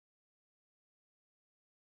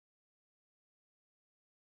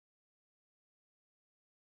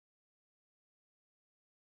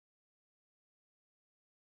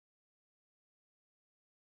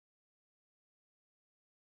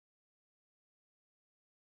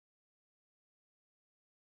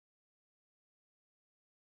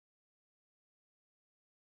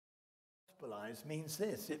gospelize means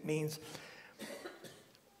this. It means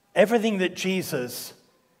everything that Jesus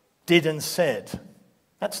did and said.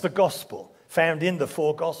 That's the gospel found in the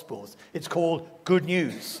four gospels. It's called good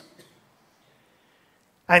news.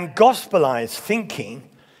 And gospelized thinking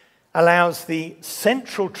allows the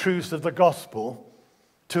central truths of the gospel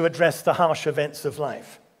to address the harsh events of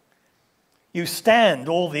life. You stand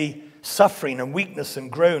all the suffering and weakness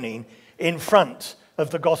and groaning in front of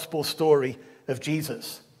the gospel story of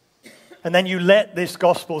Jesus. And then you let this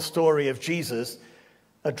gospel story of Jesus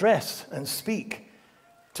address and speak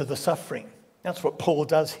to the suffering. That's what Paul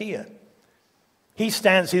does here. He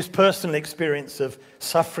stands his personal experience of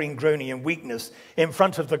suffering, groaning, and weakness in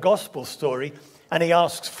front of the gospel story, and he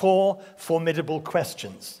asks four formidable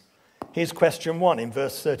questions. Here's question 1 in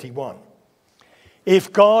verse 31.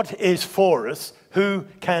 If God is for us, who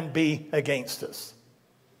can be against us?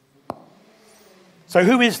 So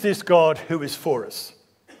who is this God who is for us?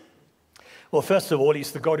 Well, first of all,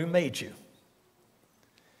 he's the God who made you.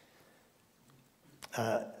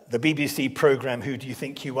 The BBC program, Who Do You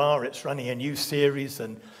Think You Are? It's running a new series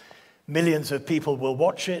and millions of people will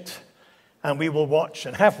watch it. And we will watch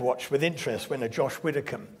and have watched with interest when a Josh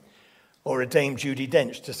Widdicombe or a Dame Judi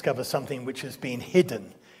Dench discover something which has been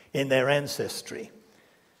hidden in their ancestry.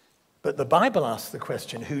 But the Bible asks the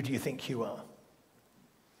question, who do you think you are?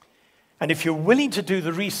 And if you're willing to do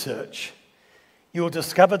the research, you'll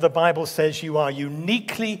discover the Bible says you are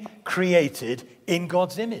uniquely created in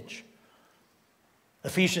God's image.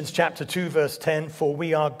 Ephesians chapter 2, verse 10, for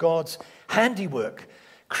we are God's handiwork,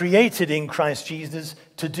 created in Christ Jesus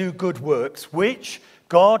to do good works, which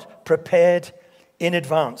God prepared in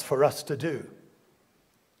advance for us to do.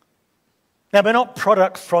 Now, we're not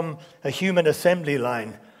products from a human assembly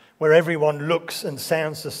line where everyone looks and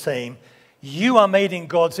sounds the same. You are made in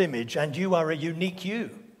God's image, and you are a unique you.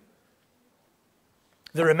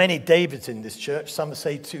 There are many Davids in this church. Some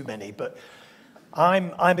say too many, but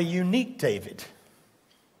I'm a unique David.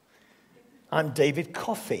 I'm David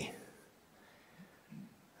Coffey.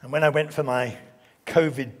 And when I went for my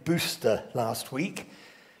COVID booster last week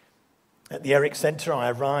at the Eric Center, I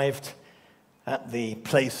arrived at the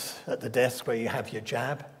place at the desk where you have your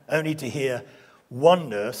jab, only to hear one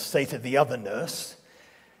nurse say to the other nurse,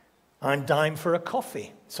 I'm dying for a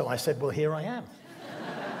coffee. So I said, well, here I am.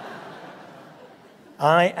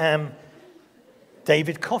 I am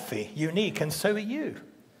David Coffey, unique, and so are you.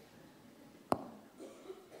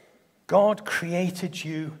 God created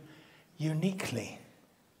you uniquely,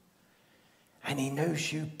 and he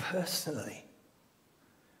knows you personally.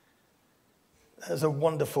 There's a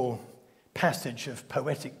wonderful passage of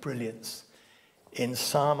poetic brilliance in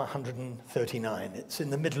Psalm 139. It's in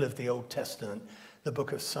the middle of the Old Testament, the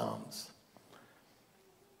book of Psalms.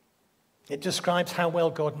 It describes how well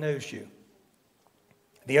God knows you.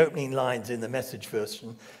 The opening lines in the Message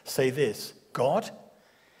version say this, God,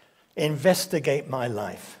 investigate my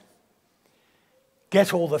life.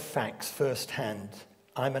 Get all the facts firsthand.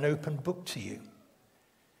 I'm an open book to you.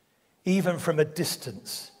 Even from a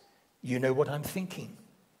distance, you know what I'm thinking.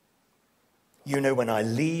 You know when I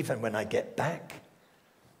leave and when I get back.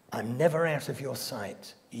 I'm never out of your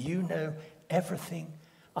sight. You know everything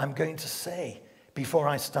I'm going to say before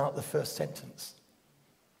I start the first sentence.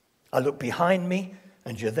 I look behind me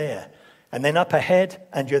and you're there. And then up ahead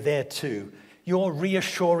and you're there too. Your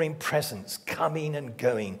reassuring presence coming and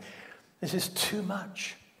going. This is too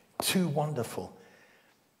much, too wonderful.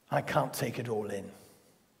 I can't take it all in.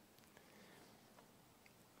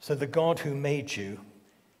 So the God who made you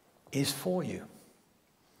is for you.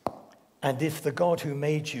 And if the God who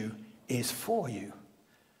made you is for you,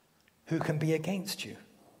 who can be against you?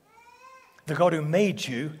 The God who made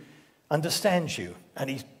you understands you,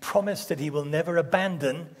 and he's promised that he will never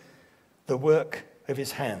abandon the work of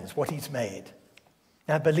his hands, what he's made.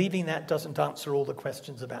 Now, believing that doesn't answer all the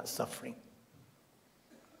questions about suffering.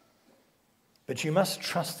 But you must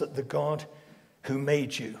trust that the God who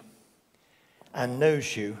made you and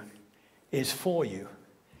knows you is for you.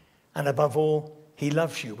 And above all, he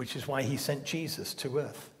loves you, which is why he sent Jesus to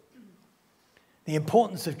earth. The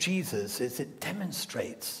importance of Jesus is it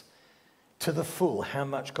demonstrates to the full how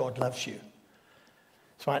much God loves you.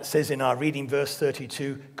 That's why it says in our reading, verse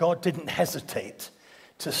 32, God didn't hesitate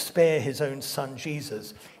to spare his own son,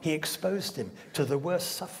 Jesus. He exposed him to the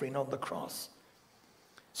worst suffering on the cross.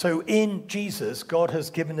 So in Jesus, God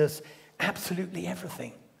has given us absolutely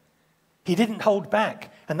everything. He didn't hold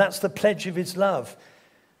back, and that's the pledge of his love.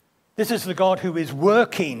 This is the God who is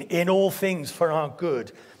working in all things for our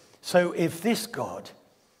good. So if this God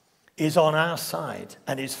is on our side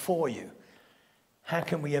and is for you, how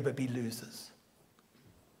can we ever be losers?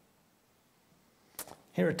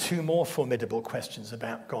 Here are two more formidable questions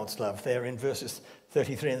about God's love. They're in verses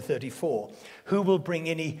 33 and 34. Who will bring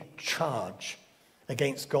any charge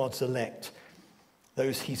against God's elect,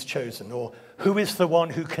 those he's chosen? Or who is the one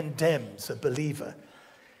who condemns a believer?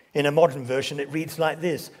 In a modern version, it reads like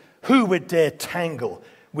this: who would dare tangle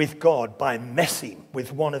with God by messing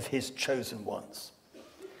with one of his chosen ones?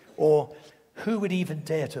 Or who would even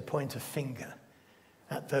dare to point a finger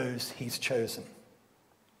at those he's chosen?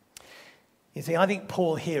 You see, I think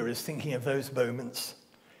Paul here is thinking of those moments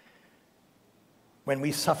when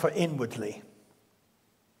we suffer inwardly.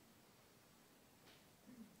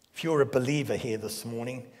 If you're a believer here this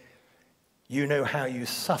morning, you know how you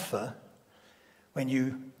suffer when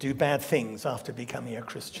you do bad things after becoming a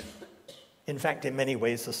Christian. In fact, in many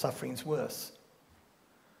ways, the suffering's worse.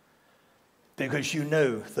 Because you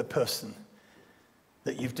know the person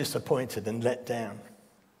that you've disappointed and let down.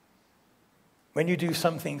 When you do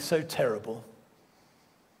something so terrible,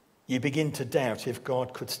 you begin to doubt if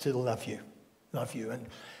God could still love you. And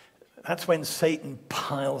that's when Satan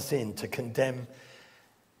piles in to condemn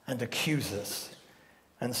and accuse us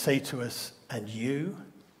and say to us, and you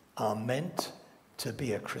are meant to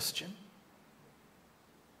be a Christian.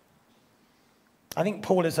 I think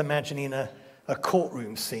Paul is imagining a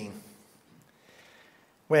courtroom scene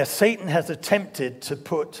where Satan has attempted to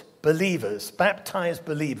put believers, baptized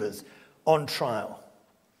believers, on trial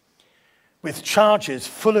with charges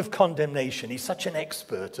full of condemnation. He's such an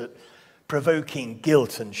expert at provoking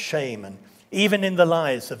guilt and shame, and even in the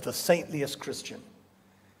lives of the saintliest Christian.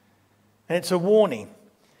 And it's a warning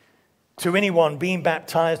to anyone being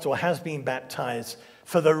baptized or has been baptized: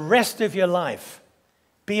 for the rest of your life,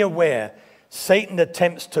 be aware Satan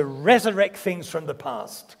attempts to resurrect things from the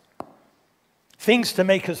past, things to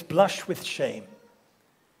make us blush with shame.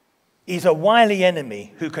 He's a wily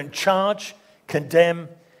enemy who can charge, condemn,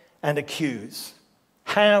 and accuse.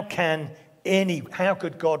 How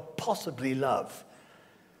could God possibly love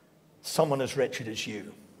someone as wretched as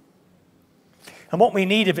you? And what we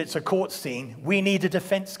need, if it's a court scene, we need a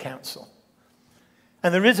defense counsel.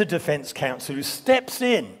 And there is a defense counsel who steps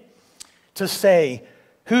in to say,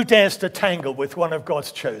 who dares to tangle with one of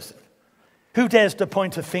God's chosen? Who dares to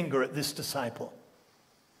point a finger at this disciple?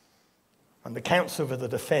 And the counsel for the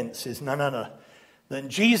defense is none other than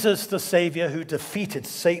Jesus the Savior, who defeated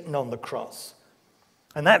Satan on the cross.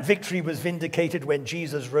 And that victory was vindicated when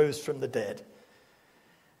Jesus rose from the dead.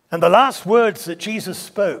 And the last words that Jesus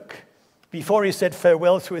spoke before he said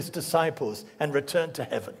farewell to his disciples and returned to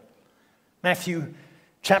heaven. Matthew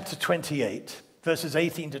chapter 28, verses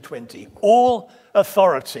 18 to 20. All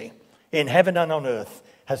authority in heaven and on earth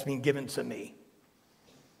has been given to me.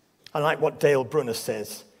 I like what Dale Brunner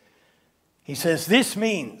says. He says, this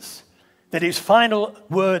means that his final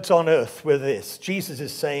words on earth were this. Jesus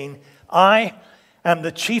is saying, I am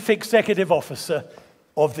the chief executive officer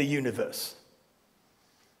of the universe.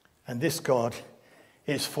 And this God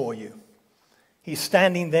is for you. He's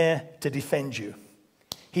standing there to defend you.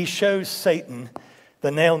 He shows Satan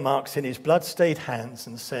the nail marks in his blood-stained hands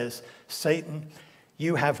and says, Satan,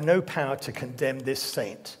 you have no power to condemn this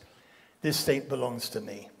saint. This saint belongs to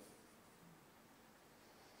me.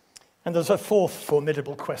 And there's a fourth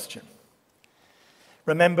formidable question.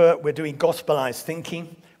 Remember, we're doing gospelized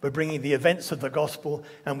thinking. We're bringing the events of the gospel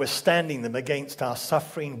and we're standing them against our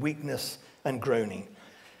suffering, weakness, and groaning.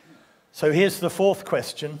 So here's the fourth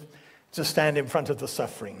question to stand in front of the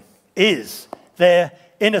suffering. Is there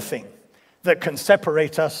anything that can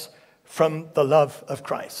separate us from the love of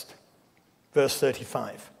Christ? Verse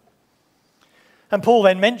 35. And Paul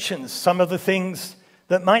then mentions some of the things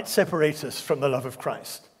that might separate us from the love of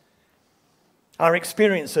Christ. Our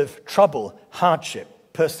experience of trouble, hardship,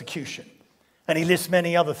 persecution. And he lists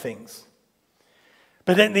many other things.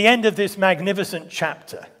 But at the end of this magnificent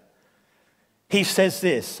chapter, he says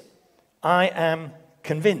this: I am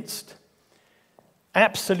convinced,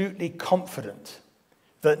 absolutely confident,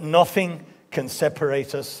 that nothing can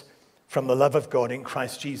separate us from the love of God in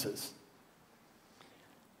Christ Jesus.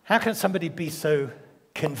 How can somebody be so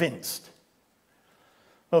convinced?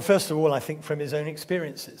 Well, first of all, I think from his own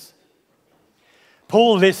experiences.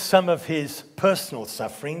 Paul lists some of his personal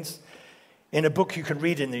sufferings in a book you can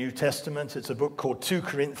read in the New Testament. It's a book called 2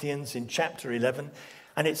 Corinthians in chapter 11.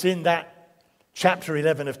 And it's in that chapter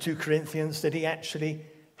 11 of 2 Corinthians that he actually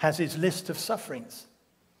has his list of sufferings.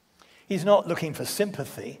 He's not looking for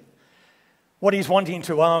sympathy. What he's wanting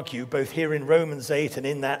to argue, both here in Romans 8 and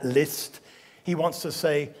in that list, he wants to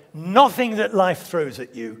say, nothing that life throws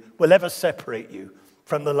at you will ever separate you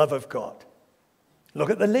from the love of God. Look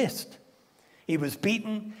at the list. He was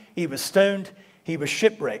beaten, he was stoned, he was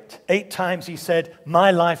shipwrecked. 8 times he said,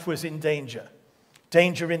 my life was in danger.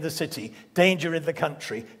 danger in the city, danger in the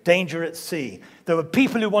country, danger at sea. There were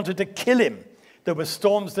people who wanted to kill him. There were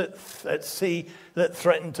storms at sea that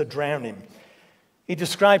threatened to drown him. He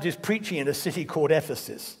described his preaching in a city called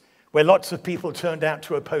Ephesus, where lots of people turned out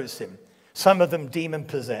to oppose him, some of them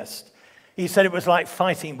demon-possessed. He said it was like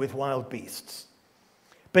fighting with wild beasts.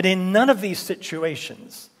 But in none of these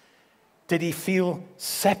situations did he feel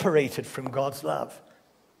separated from God's love.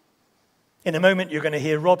 In a moment, you're going to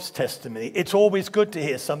hear Rob's testimony. It's always good to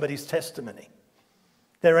hear somebody's testimony.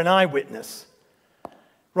 They're an eyewitness.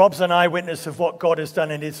 Rob's an eyewitness of what God has done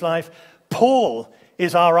in his life. Paul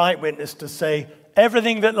is our eyewitness to say,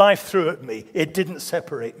 everything that life threw at me, it didn't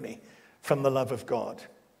separate me from the love of God.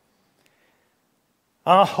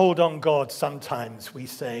 Our hold on God, sometimes we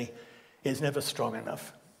say, is never strong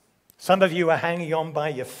enough. Some of you are hanging on by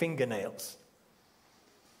your fingernails.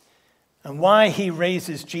 And why he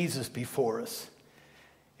raises Jesus before us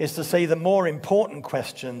is to say the more important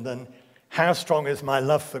question than how strong is my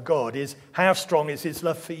love for God is how strong is his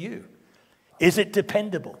love for you? Is it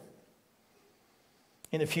dependable?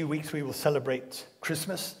 In a few weeks we will celebrate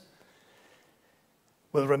Christmas.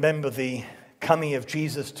 We'll remember the coming of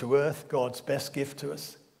Jesus to earth, God's best gift to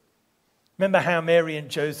us. Remember how Mary and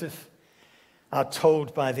Joseph are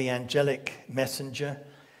told by the angelic messenger.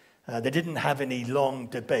 They didn't have any long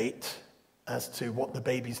debate as to what the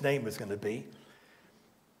baby's name was going to be.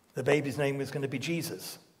 The baby's name was going to be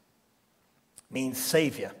Jesus. It means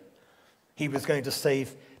Savior. He was going to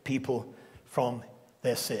save people from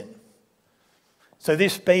their sin. So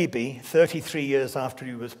this baby, 33 years after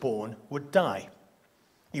he was born, would die.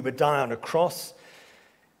 He would die on a cross,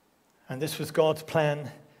 and this was God's plan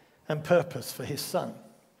and purpose for his son.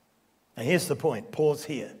 And here's the point, pause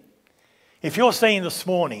here. If you're saying this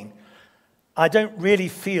morning, I don't really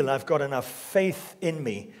feel I've got enough faith in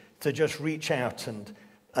me to just reach out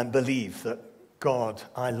and believe that God,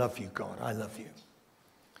 I love you, God, I love you.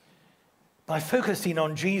 By focusing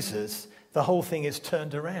on Jesus, the whole thing is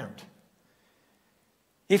turned around.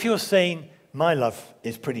 If you're saying, my love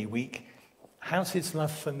is pretty weak, how's his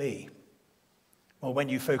love for me? Well, when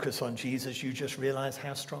you focus on Jesus, you just realize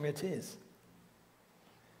how strong it is.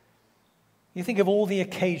 You think of all the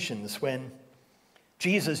occasions when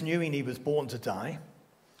Jesus, knowing he was born to die,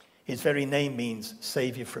 his very name means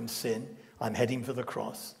Savior from sin, I'm heading for the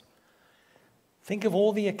cross. Think of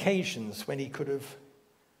all the occasions when he could have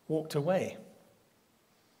walked away,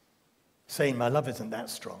 saying, my love isn't that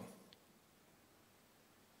strong.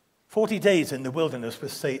 40 days in the wilderness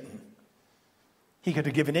with Satan. He could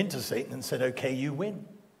have given in to Satan and said, okay, you win.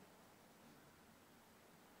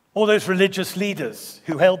 All those religious leaders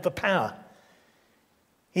who held the power,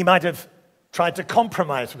 he might have tried to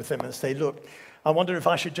compromise with them and say, look, I wonder if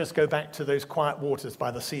I should just go back to those quiet waters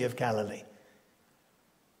by the Sea of Galilee.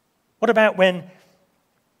 What about when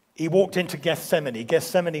he walked into Gethsemane?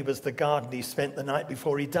 Gethsemane was the garden he spent the night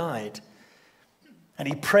before he died. And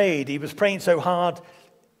he prayed. He was praying so hard,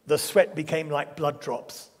 the sweat became like blood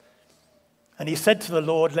drops. And he said to the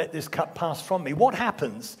Lord, let this cup pass from me. What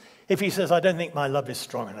happens if he says, I don't think my love is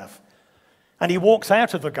strong enough? And he walks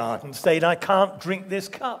out of the garden saying, I can't drink this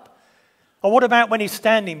cup. Or what about when he's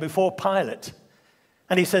standing before Pilate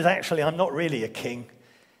and he says, actually, I'm not really a king.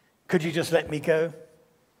 Could you just let me go?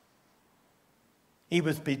 He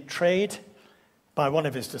was betrayed by one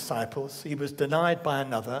of his disciples. He was denied by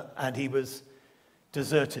another, and he was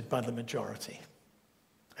deserted by the majority.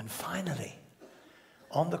 And finally,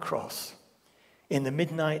 on the cross, in the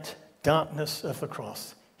midnight darkness of the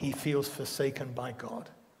cross, he feels forsaken by God.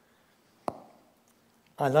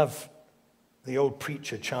 I love the old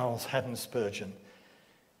preacher Charles Haddon Spurgeon,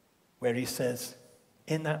 where he says,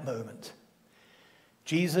 in that moment,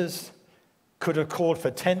 Jesus could have called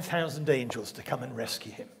for 10,000 angels to come and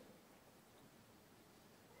rescue him.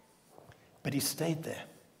 But he stayed there.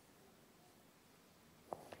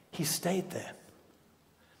 He stayed there.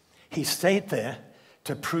 He stayed there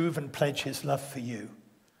to prove and pledge his love for you.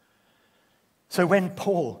 So when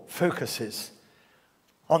Paul focuses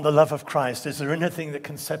on the love of Christ, is there anything that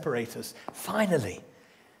can separate us? Finally,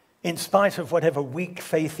 in spite of whatever weak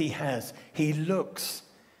faith he has, he looks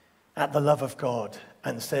at the love of God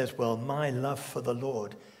and says, well, my love for the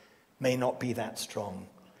Lord may not be that strong,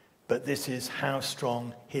 but this is how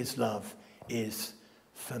strong his love is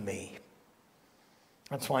for me.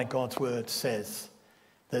 That's why God's word says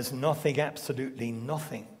there's nothing, absolutely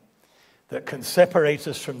nothing, that can separate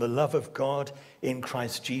us from the love of God in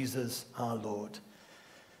Christ Jesus our Lord.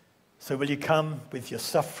 So will you come with your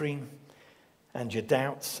suffering and your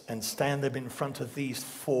doubts and stand them in front of these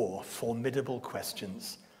 4 formidable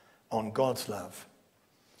questions on God's love?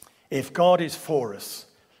 If God is for us,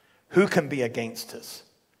 who can be against us?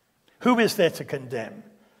 Who is there to condemn?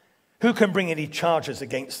 Who can bring any charges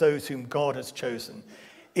against those whom God has chosen?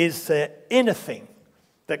 Is there anything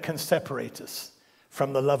that can separate us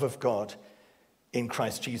from the love of God in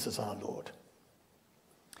Christ Jesus our Lord?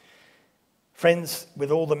 Friends,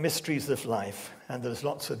 with all the mysteries of life, and there's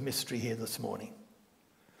lots of mystery here this morning,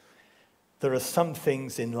 there are some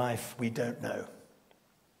things in life we don't know.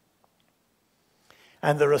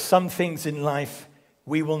 And there are some things in life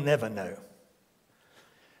we will never know.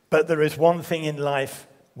 But there is one thing in life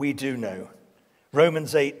we do know.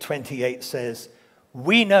 Romans 8:28 says,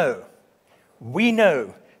 we know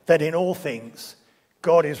that in all things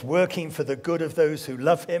God is working for the good of those who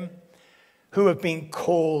love him, who have been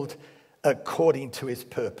called according to his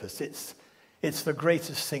purpose. It's the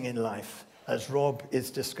greatest thing in life, as Rob is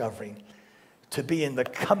discovering, to be in the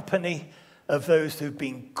company of those who've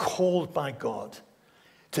been called by God,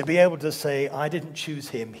 to be able to say, I didn't choose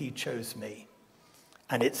him, he chose me.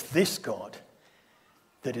 And it's this God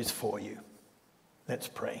that is for you. Let's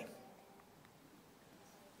pray.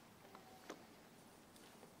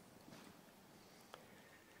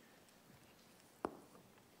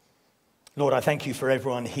 Lord, I thank you for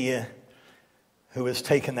everyone here who has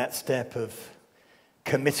taken that step of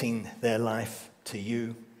committing their life to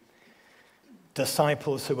you.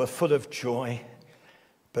 Disciples who are full of joy,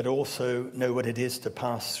 but also know what it is to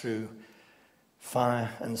pass through fire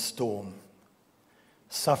and storm,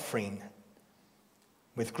 suffering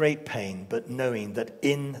with great pain, but knowing that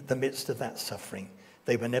in the midst of that suffering,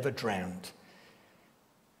 they were never drowned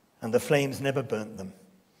and the flames never burnt them.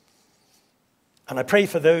 And I pray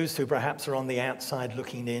for those who perhaps are on the outside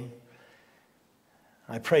looking in.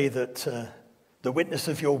 I pray that the witness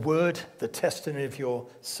of your word, the testimony of your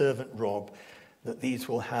servant Rob, that these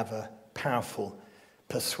will have a powerful,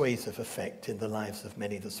 persuasive effect in the lives of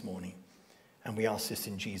many this morning. And we ask this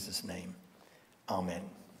in Jesus' name. Amen.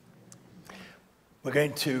 We're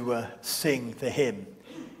going to sing the hymn,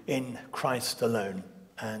 In Christ Alone.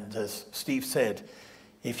 And as Steve said,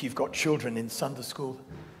 if you've got children in Sunday school,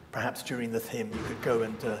 perhaps during the hymn you could go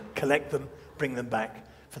and collect them, bring them back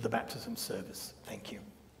for the baptism service. Thank you.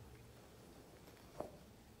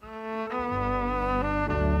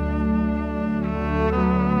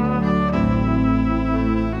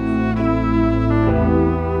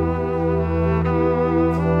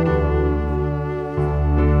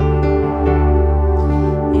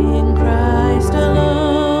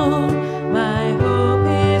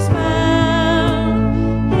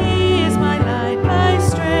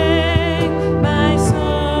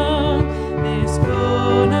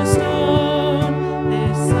 Cornerstone,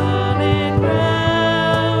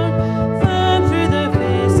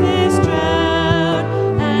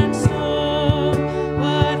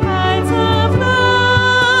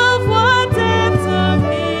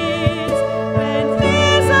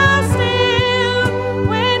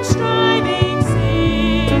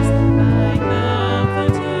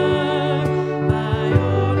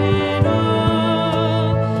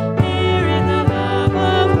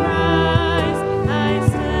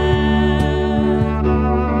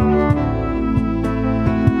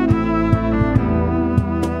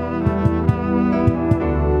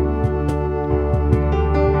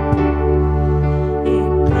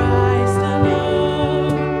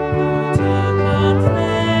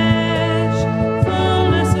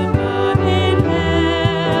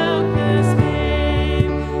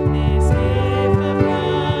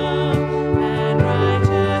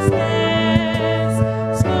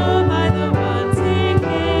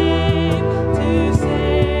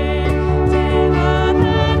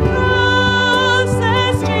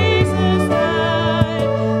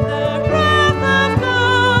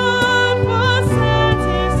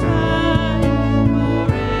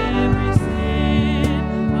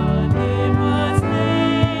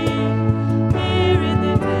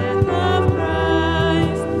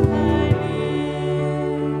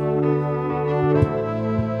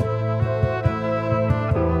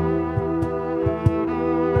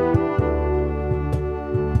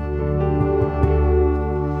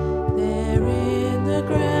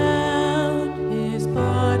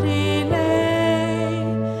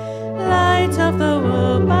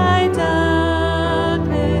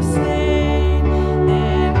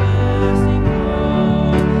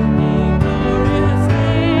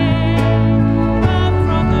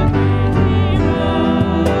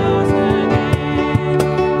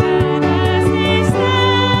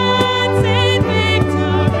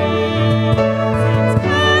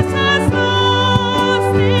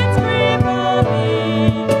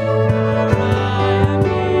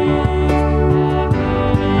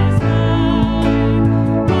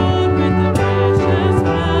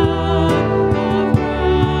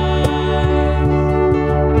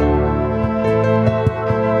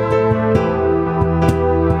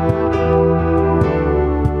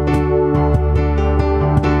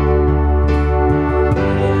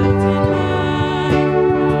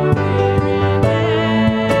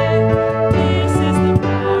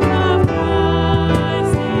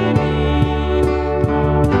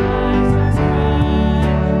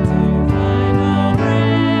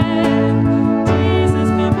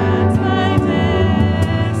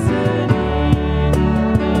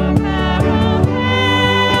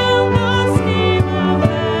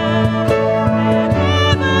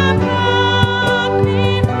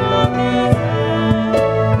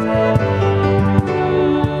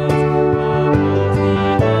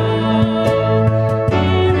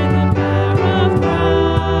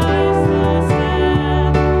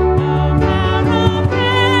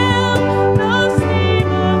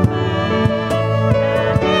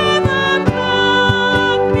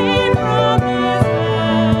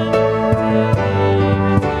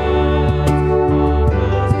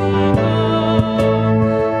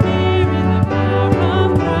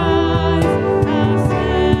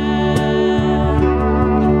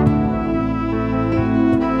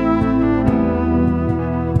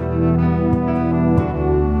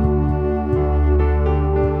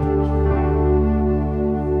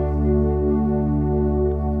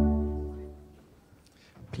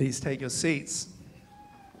 please take your seats.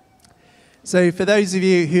 So for those of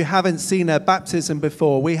you who haven't seen a baptism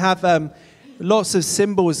before, we have lots of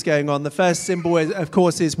symbols going on. The first symbol, of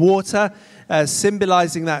course, is water,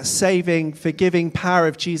 symbolizing that saving, forgiving power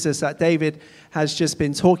of Jesus that David has just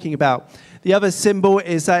been talking about. The other symbol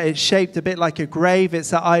is that it's shaped a bit like a grave. It's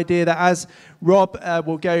that idea that as Rob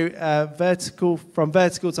will go from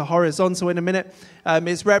vertical to horizontal in a minute,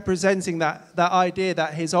 it's representing that idea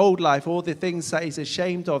that his old life, all the things that he's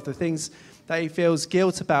ashamed of, the things that he feels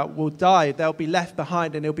guilt about, will die. They'll be left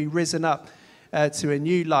behind and he'll be risen up to a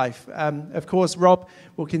new life. Of course, Rob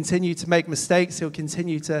will continue to make mistakes. He'll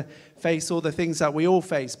continue to face all the things that we all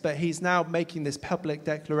face, but he's now making this public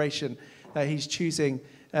declaration that he's choosing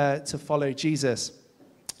to follow Jesus.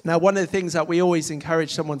 Now, one of the things that we always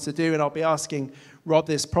encourage someone to do, and I'll be asking Rob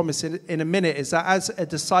this promise in a minute, is that as a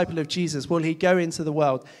disciple of Jesus, will he go into the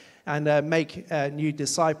world and make new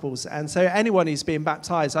disciples? And so anyone who's been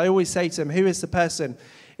baptized, I always say to them, who is the person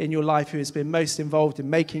in your life who has been most involved in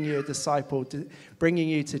making you a disciple, bringing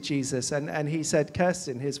you to Jesus? And he said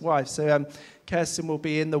Kirsten, his wife. So Kirsten will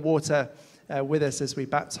be in the water with us as we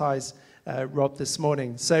baptize Rob this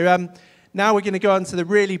morning. So now we're going to go on to the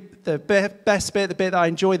best bit, the bit that I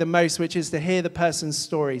enjoy the most, which is to hear the person's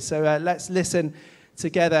story. So let's listen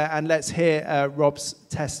together and let's hear Rob's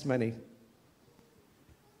testimony.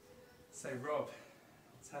 So Rob,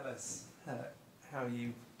 tell us how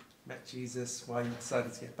you met Jesus, why you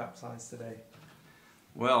decided to get baptized today.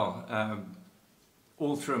 Well,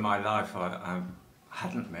 all through my life I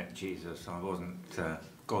hadn't met Jesus.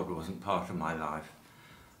 God wasn't part of my life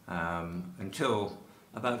until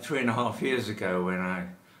about 3.5 years ago, when I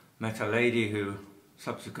met a lady who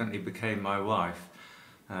subsequently became my wife.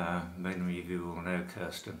 Many of you will know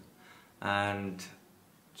Kirsten. And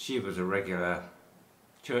she was a regular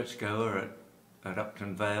churchgoer at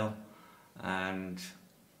Upton Vale, and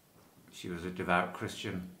she was a devout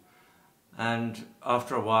Christian. And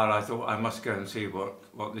after a while I thought I must go and see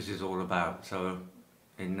what this is all about. So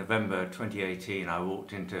in November 2018 I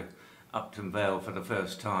walked into Upton Vale for the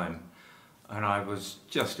first time, and I was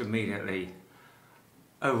just immediately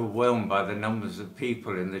overwhelmed by the numbers of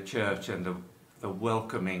people in the church and the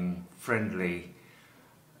welcoming, friendly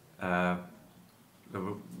the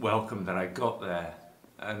welcome that I got there.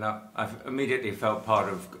 And I immediately felt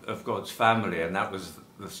part of God's family, and that was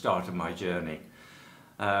the start of my journey.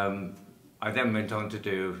 I then went on to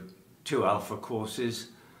do 2 Alpha courses,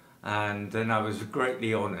 and then I was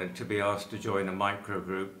greatly honoured to be asked to join a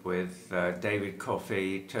microgroup with David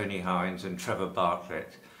Coffey, Tony Hines and Trevor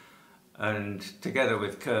Bartlett. And together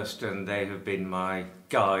with Kirsten, they have been my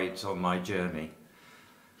guides on my journey.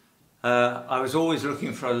 I was always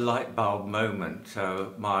looking for a light bulb moment,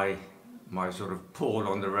 so my sort of Paul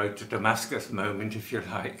on the road to Damascus moment, if you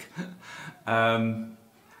like. And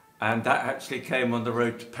that actually came on the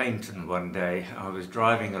road to Paignton one day. I was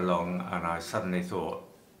driving along and I suddenly thought,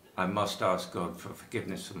 I must ask God for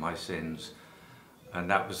forgiveness of my sins. And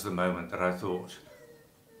that was the moment that I thought,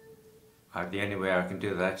 the only way I can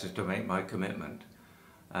do that is to make my commitment.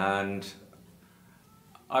 And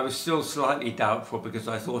I was still slightly doubtful because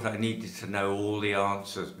I thought I needed to know all the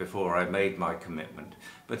answers before I made my commitment.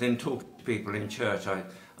 But then talking to people in church,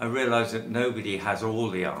 I realised that nobody has all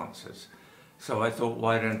the answers. So I thought,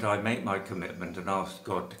 why don't I make my commitment and ask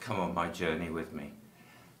God to come on my journey with me?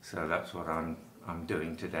 So that's what I'm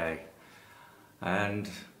doing today. And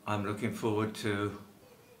I'm looking forward to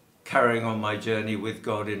carrying on my journey with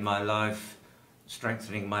God in my life,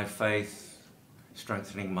 strengthening my faith,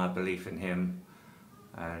 strengthening my belief in Him,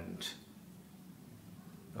 and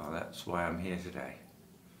well, that's why I'm here today.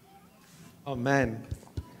 Oh man,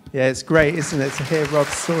 yeah, it's great, isn't it, to hear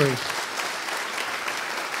Rob's story.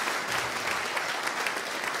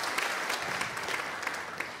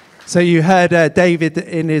 So you heard David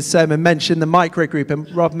in his sermon mention the microgroup, and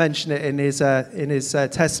Rob mentioned it in his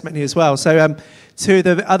testimony as well. So 2 of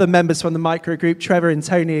the other members from the microgroup, Trevor and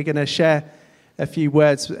Tony, are going to share a few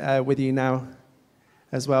words with you now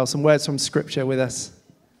as well, some words from Scripture with us.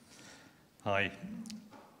 Hi.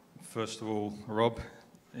 First of all, Rob,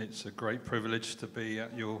 it's a great privilege to be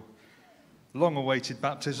at your long-awaited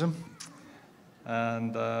baptism.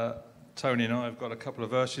 And Tony and I have got a couple of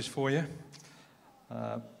verses for you.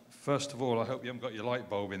 First of all, I hope you haven't got your light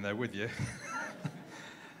bulb in there with you.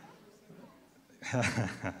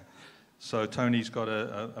 So Tony's got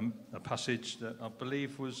a passage that I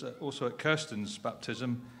believe was also at Kirsten's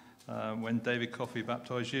baptism when David Coffey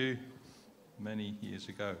baptized you many years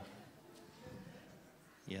ago.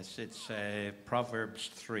 Yes, it's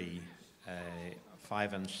Proverbs 3,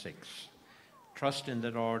 5 and 6. Trust in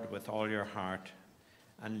the Lord with all your heart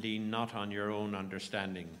and lean not on your own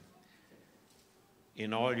understanding.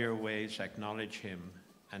 In all your ways acknowledge him,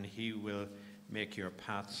 and he will make your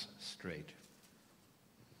paths straight.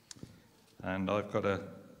 And I've got a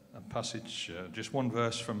passage, just one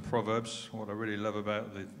verse from Proverbs. What I really love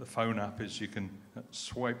about the phone app is you can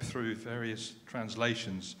swipe through various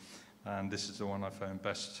translations, and this is the one I found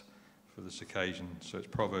best for this occasion. So it's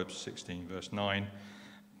Proverbs 16, verse 9.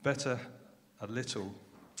 Better a little,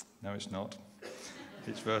 no it's not,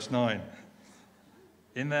 it's verse 9.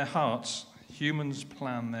 In their hearts, humans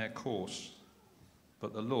plan their course,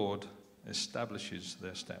 but the Lord establishes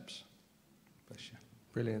their steps. Bless you.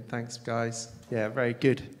 Brilliant. Thanks, guys. Yeah, very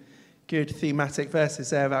good. Good thematic verses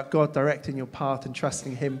there about God directing your path and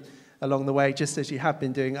trusting him along the way, just as you have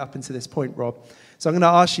been doing up until this point, Rob. So I'm going to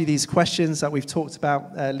ask you these questions that we've talked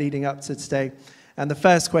about leading up to today. And the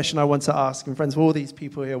first question I want to ask, and friends of all these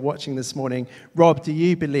people who are watching this morning, Rob, do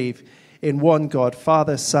you believe in one God,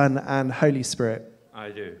 Father, Son, and Holy Spirit? I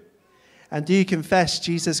do. And do you confess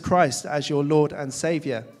Jesus Christ as your Lord and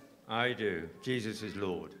Saviour? I do. Jesus is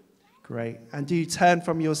Lord. Great. And do you turn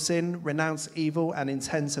from your sin, renounce evil, and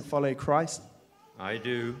intend to follow Christ? I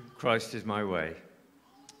do. Christ is my way.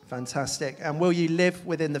 Fantastic. And will you live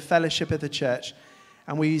within the fellowship of the church?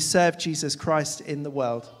 And will you serve Jesus Christ in the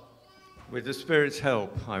world? With the Spirit's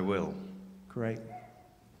help, I will. Great.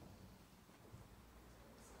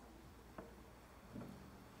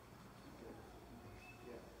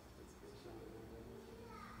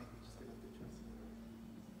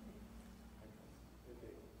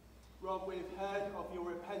 Rob, we've heard of your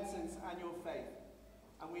repentance and your faith,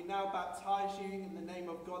 and we now baptize you in the name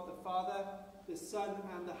of God the Father, the Son,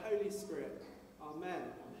 and the Holy Spirit. Amen.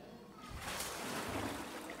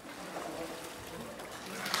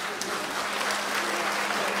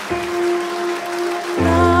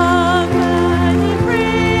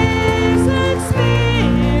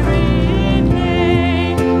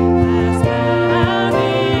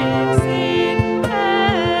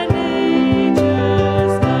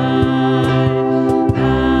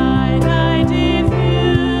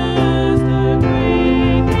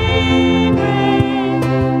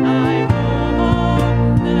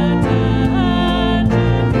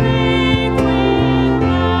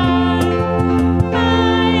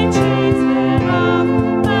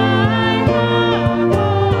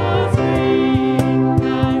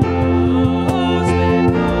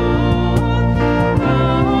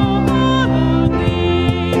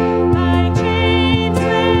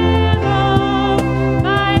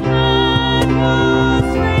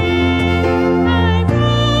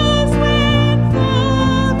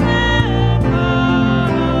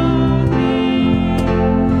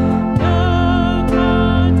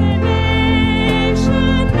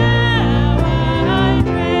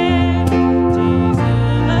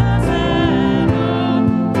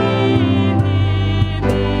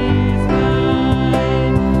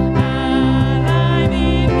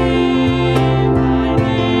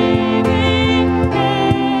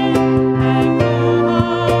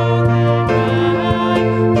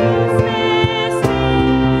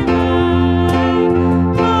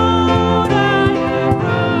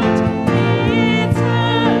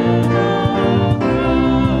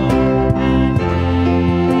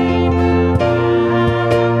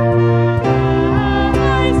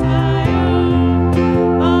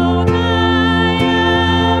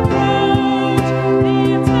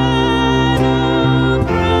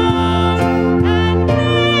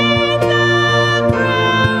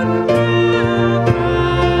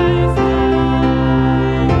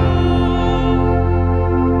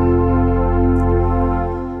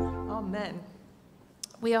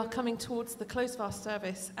 Towards the close of our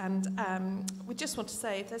service, and we just want to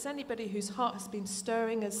say, if there's anybody whose heart has been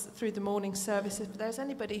stirring us through the morning service, if there's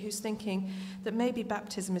anybody who's thinking that maybe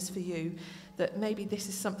baptism is for you, that maybe this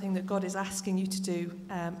is something that God is asking you to do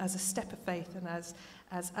as a step of faith and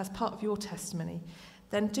as part of your testimony,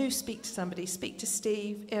 then do speak to somebody. Speak to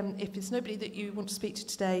Steve. If there's nobody that you want to speak to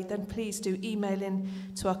today, then please do email in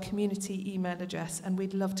to our community email address, and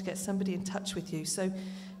we'd love to get somebody in touch with you. So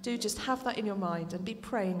do just have that in your mind and be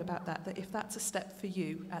praying about that if that's a step for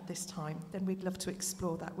you at this time, then we'd love to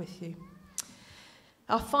explore that with you.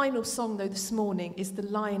 Our final song, though, this morning is The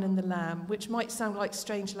Lion and the Lamb, which might sound like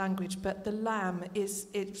strange language, but the lamb it's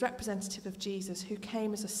representative of Jesus, who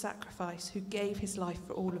came as a sacrifice, who gave his life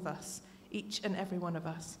for all of us, each and every one of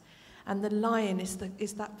us. And the lion is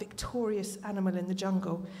that victorious animal in the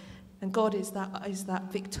jungle, and God is that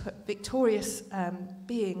victorious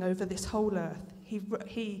being over this whole earth.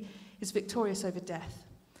 He is victorious over death.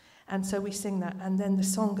 And so we sing that, and then the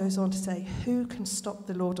song goes on to say, who can stop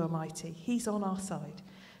the Lord Almighty? He's on our side.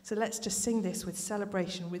 So let's just sing this with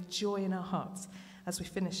celebration, with joy in our hearts as we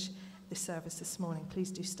finish this service this morning.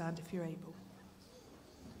 Please do stand if you're able.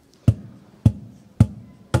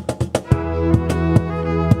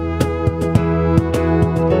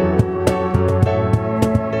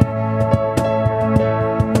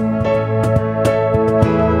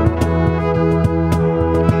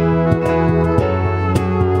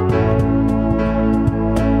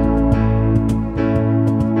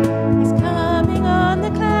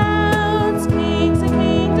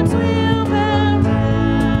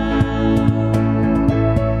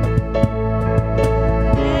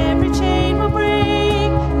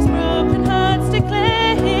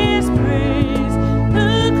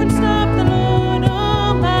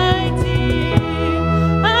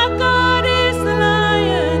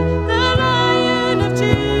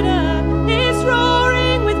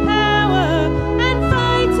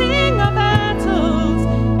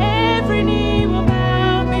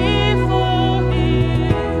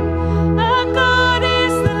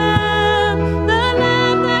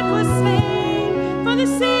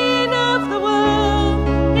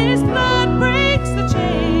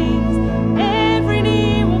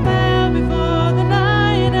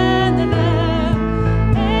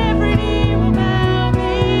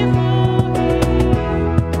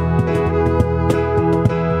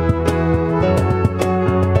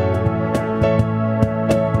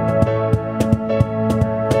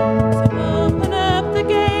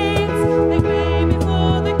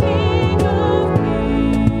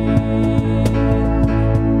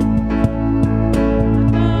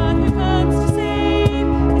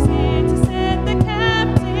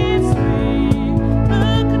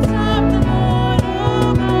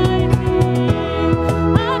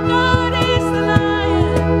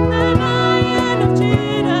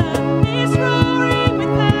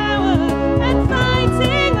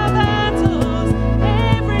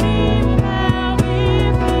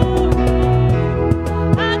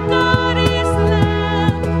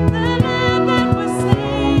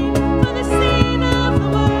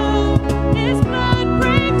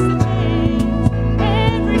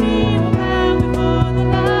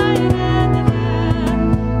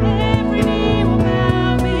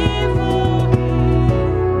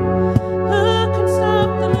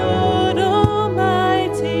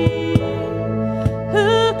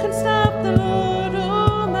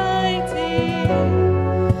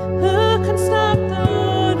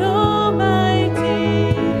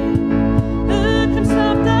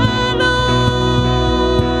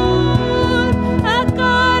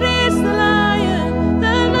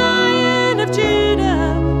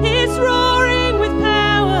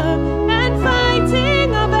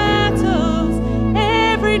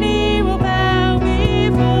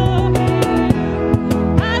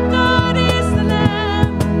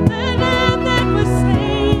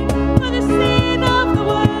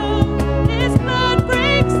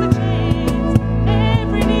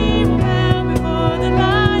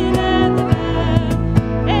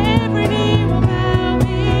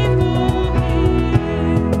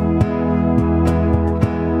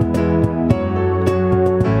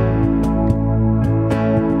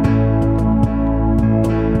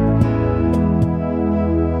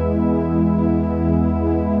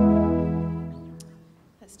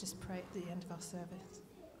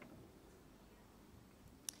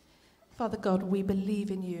 Father God, we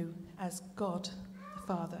believe in you as God the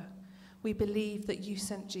Father. We believe that you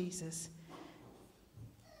sent Jesus,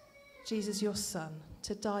 your Son,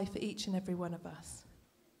 to die for each and every one of us.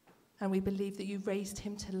 And we believe that you raised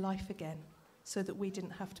him to life again so that we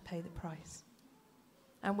didn't have to pay the price.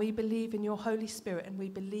 And we believe in your Holy Spirit, and we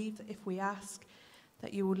believe that if we ask,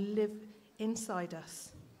 that you will live inside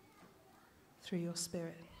us through your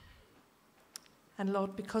Spirit. And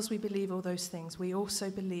Lord, because we believe all those things, we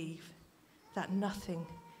also believe that nothing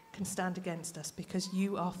can stand against us because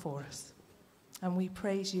you are for us. And we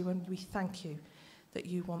praise you and we thank you that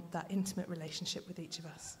you want that intimate relationship with each of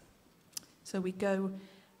us. So we go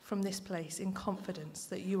from this place in confidence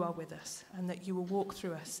that you are with us and that you will walk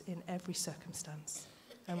through us in every circumstance.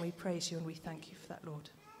 And we praise you and we thank you for that, Lord.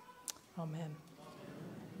 Amen.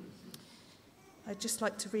 I'd just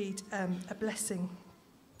like to read a blessing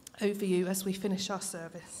over you as we finish our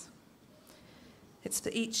service. It's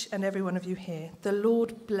for each and every one of you here. The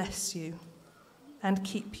Lord bless you and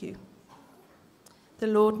keep you. The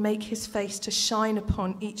Lord make his face to shine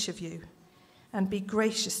upon each of you and be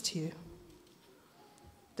gracious to you.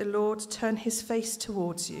 The Lord turn his face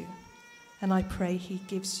towards you, and I pray he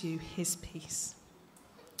gives you his peace.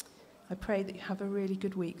 I pray that you have a really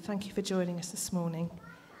good week. Thank you for joining us this morning,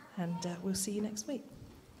 and we'll see you next week.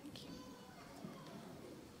 Thank you.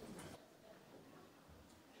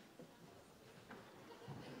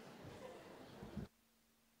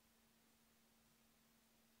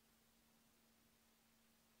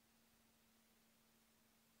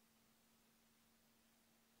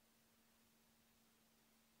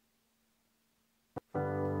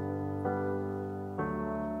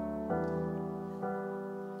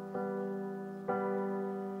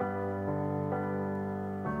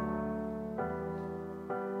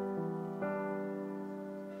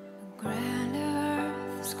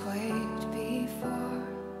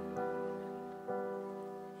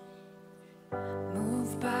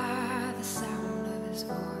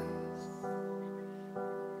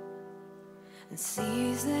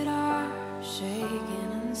 seas that are shaken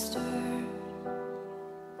and stirred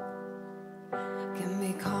can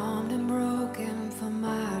be calmed and broken for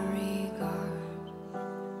my regard.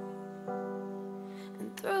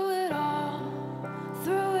 And through it all,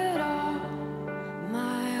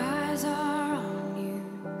 my eyes are on you.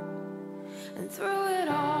 And through it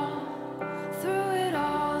all,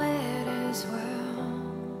 it is well.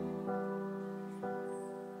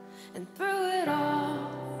 And through it all,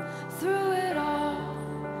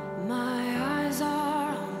 my eyes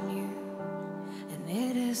are on you, and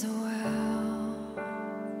it is well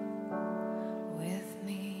with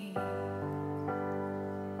me.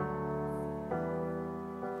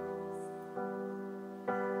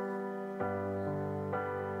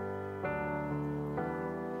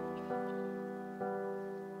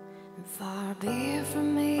 And far be it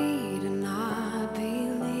from me to not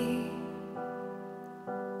believe,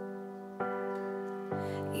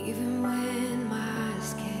 even when my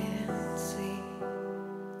eyes can't see.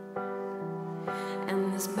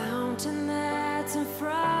 And this mountain that's in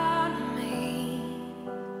front of me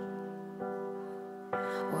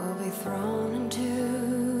will be thrown into